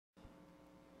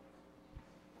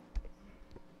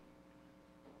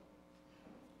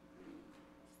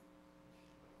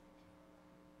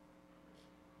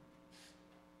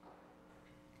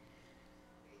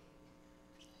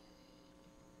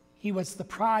He was the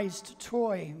prized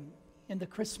toy in the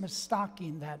Christmas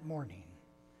stocking that morning,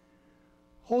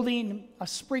 holding a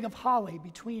sprig of holly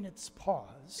between its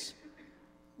paws.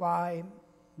 Why,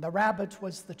 the rabbit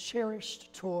was the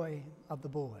cherished toy of the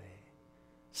boy,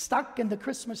 stuck in the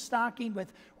Christmas stocking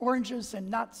with oranges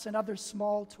and nuts and other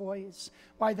small toys.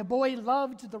 Why, the boy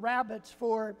loved the rabbit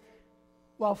for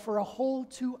a whole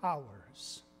 2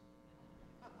 hours.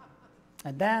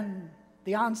 And then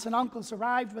the aunts and uncles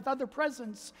arrived with other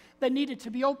presents that needed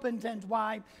to be opened, and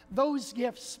why, those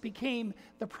gifts became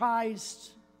the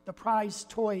prized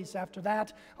toys after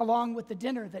that, along with the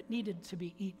dinner that needed to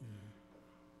be eaten.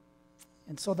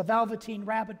 And so the Velveteen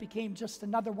Rabbit became just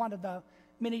another one of the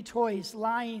many toys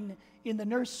lying in the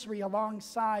nursery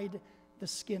alongside the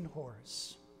Skin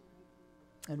Horse.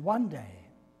 And one day,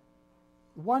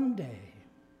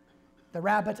 the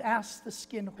rabbit asked the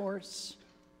Skin Horse,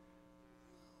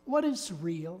 "What is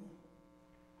real?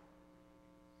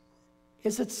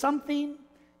 Is it something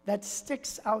that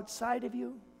sticks outside of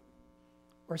you,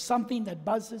 or something that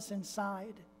buzzes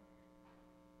inside?"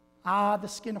 "Ah," the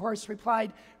Skin Horse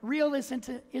replied, "real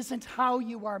isn't how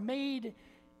you are made.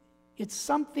 It's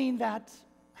something that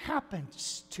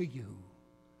happens to you.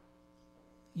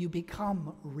 You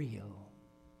become real."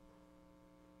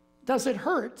 "Does it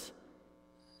hurt?"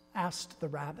 asked the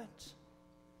rabbit.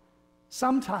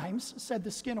 "Sometimes," said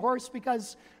the Skin Horse,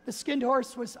 because the Skin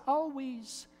Horse was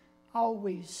always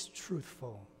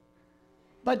truthful.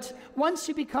 "But once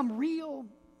you become real,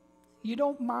 you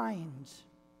don't mind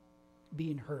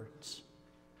being hurt."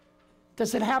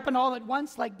 "Does it happen all at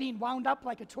once, like being wound up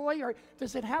like a toy, or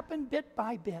does it happen bit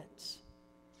by bit?"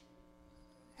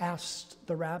 asked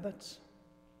the rabbit.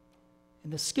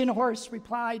 And the Skin Horse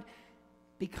replied,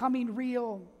 "Becoming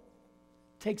real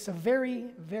takes a very,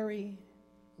 very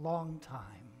long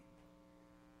time.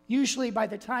 Usually by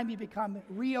the time you become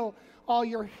real, all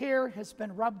your hair has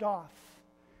been rubbed off,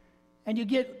 and you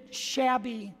get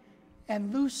shabby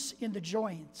and loose in the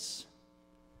joints.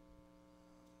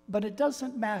 But it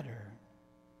doesn't matter,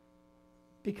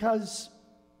 because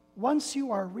once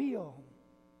you are real,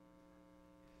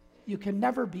 you can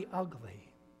never be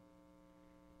ugly.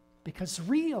 Because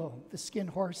real," the Skin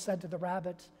Horse said to the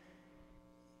rabbit,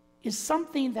 "is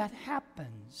something that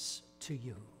happens to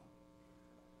you.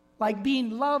 Like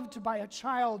being loved by a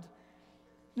child,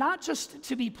 not just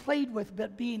to be played with,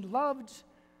 but being loved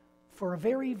for a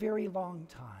very, very long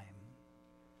time.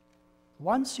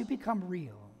 Once you become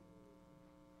real,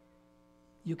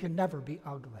 you can never be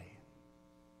ugly."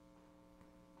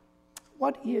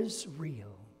 What is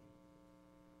real?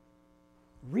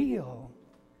 Real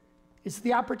is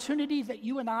the opportunity that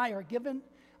you and I are given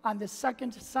on the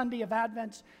second Sunday of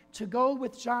Advent to go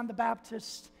with John the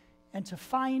Baptist and to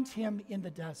find him in the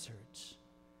desert.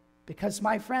 Because,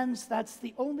 my friends, that's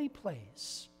the only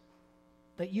place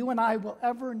that you and I will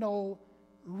ever know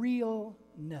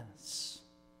realness.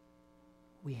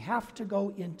 We have to go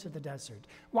into the desert.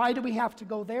 Why do we have to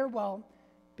go there? Well,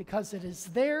 because it is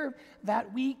there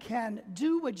that we can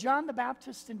do what John the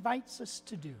Baptist invites us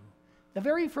to do. The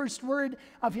very first word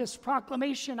of his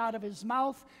proclamation out of his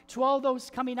mouth to all those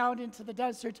coming out into the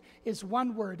desert is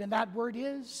one word, and that word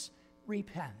is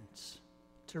repent.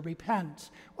 To repent.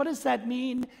 What does that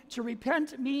mean? To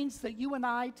repent means that you and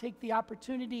I take the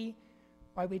opportunity,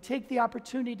 we take the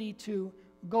opportunity to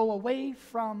go away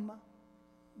from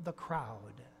the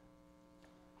crowd.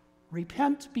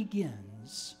 Repent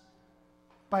begins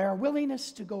by our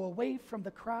willingness to go away from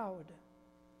the crowd.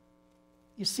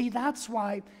 You see, that's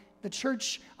why the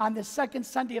church on the second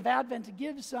Sunday of Advent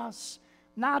gives us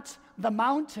not the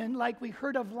mountain like we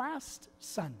heard of last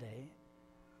Sunday,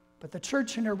 but the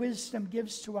church in her wisdom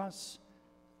gives to us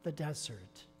the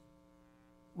desert.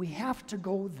 We have to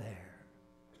go there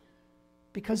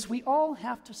because we all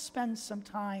have to spend some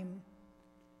time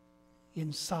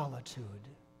in solitude.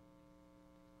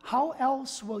 How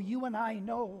else will you and I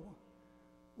know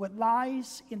what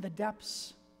lies in the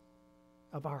depths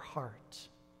of our heart?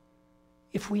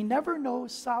 If we never know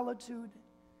solitude,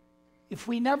 if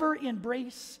we never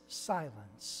embrace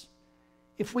silence,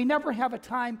 if we never have a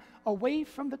time away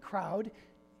from the crowd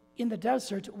in the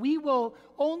desert, we will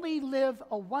only live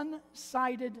a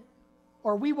one-sided,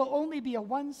 or we will only be a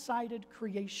one-sided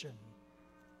creation.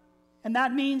 And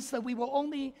that means that we will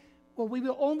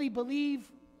only believe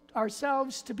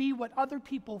ourselves to be what other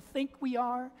people think we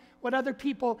are, what other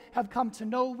people have come to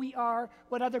know we are,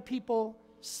 what other people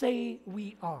say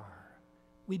we are.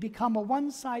 We become a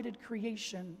one-sided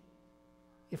creation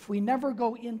if we never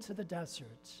go into the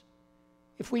desert,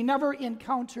 if we never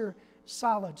encounter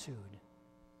solitude,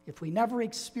 if we never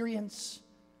experience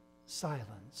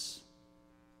silence.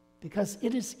 because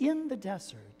it is in the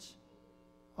desert,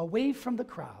 away from the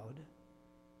crowd,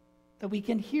 that we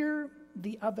can hear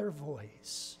the other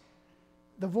voice,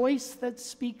 the voice that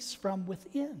speaks from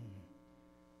within,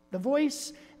 the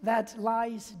voice that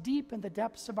lies deep in the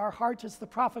depths of our heart. As the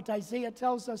prophet Isaiah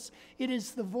tells us, it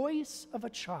is the voice of a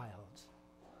child,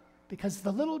 because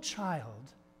the little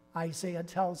child, Isaiah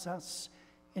tells us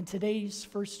in today's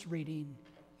first reading,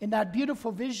 in that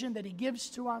beautiful vision that he gives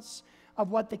to us of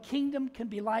what the kingdom can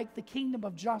be like, the kingdom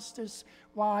of justice,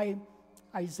 why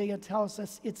Isaiah tells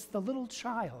us it's the little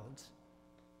child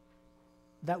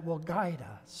that will guide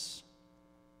us.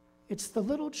 It's the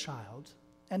little child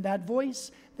and that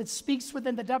voice that speaks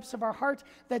within the depths of our heart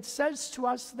that says to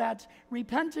us that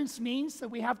repentance means that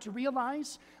we have to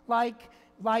realize,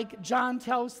 like John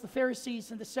tells the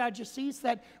Pharisees and the Sadducees,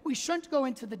 that we shouldn't go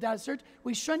into the desert.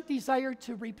 We shouldn't desire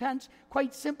to repent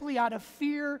quite simply out of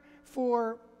fear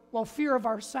fear of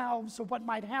ourselves or what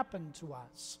might happen to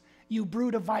us. You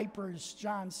brood of vipers,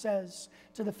 John says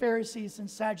to the Pharisees and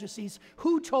Sadducees,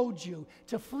 who told you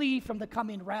to flee from the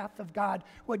coming wrath of God?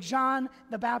 What John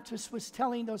the Baptist was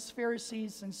telling those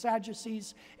Pharisees and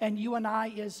Sadducees and you and I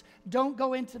is, don't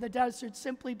go into the desert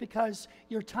simply because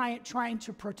you're trying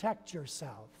to protect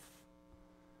yourself.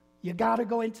 You got to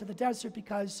go into the desert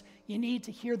because you need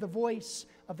to hear the voice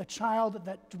of the child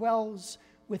that dwells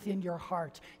within your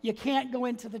heart. You can't go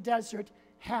into the desert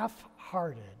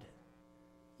half-hearted.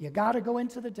 You got to go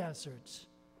into the desert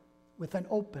with an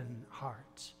open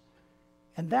heart.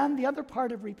 And then the other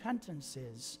part of repentance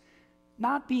is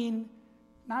not being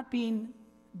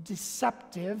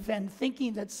deceptive and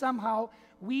thinking that somehow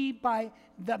we, by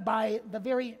the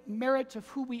very merit of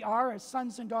who we are as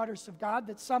sons and daughters of God,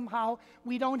 that somehow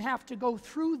we don't have to go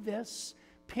through this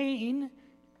pain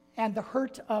and the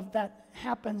hurt of that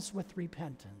happens with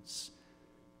repentance.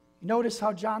 Notice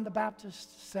how John the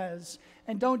Baptist says,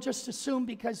 and don't just assume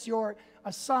because you're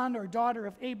a son or daughter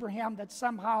of Abraham that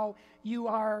somehow you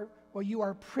are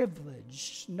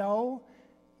privileged. No,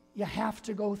 you have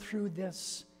to go through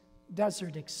this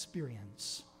desert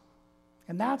experience.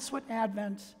 And that's what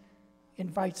Advent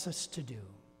invites us to do.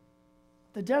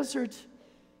 The desert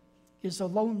is a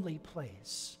lonely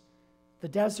place. The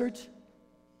desert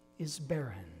is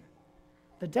barren.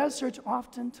 The desert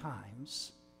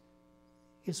oftentimes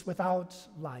is without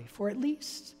life, or at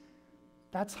least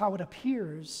that's how it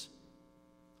appears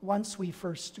once we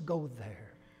first go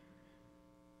there.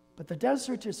 But the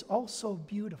desert is also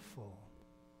beautiful.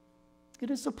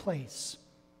 It is a place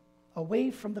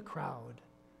away from the crowd,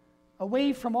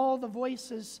 away from all the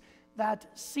voices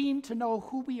that seem to know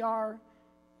who we are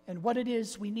and what it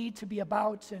is we need to be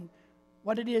about and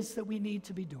what it is that we need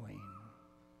to be doing.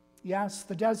 Yes,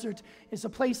 the desert is a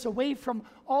place away from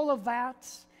all of that,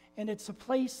 and it's a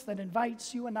place that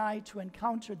invites you and I to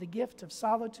encounter the gift of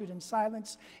solitude and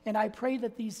silence. And I pray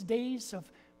that these days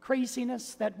of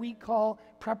craziness that we call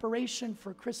preparation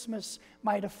for Christmas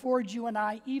might afford you and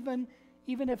I, even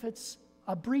if it's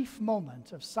a brief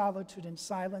moment of solitude and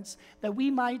silence, that we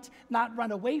might not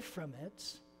run away from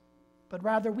it, but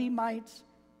rather we might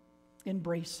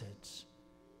embrace it,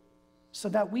 so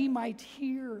that we might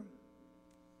hear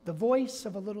the voice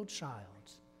of a little child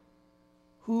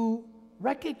who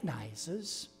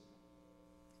recognizes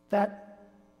that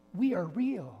we are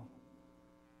real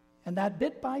and that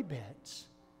bit by bit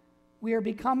we are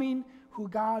becoming who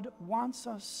God wants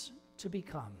us to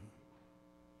become.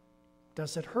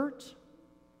 Does it hurt?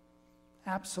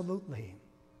 Absolutely.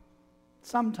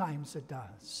 Sometimes it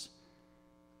does,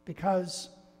 because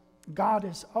God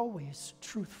is always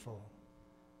truthful.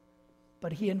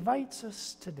 But He invites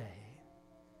us today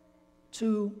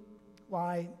to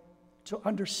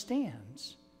understand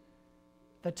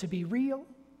that to be real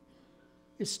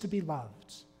is to be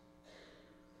loved.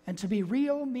 And to be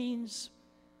real means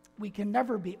we can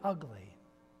never be ugly.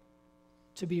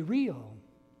 To be real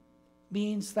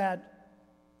means that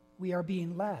we are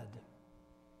being led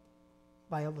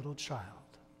by a little child.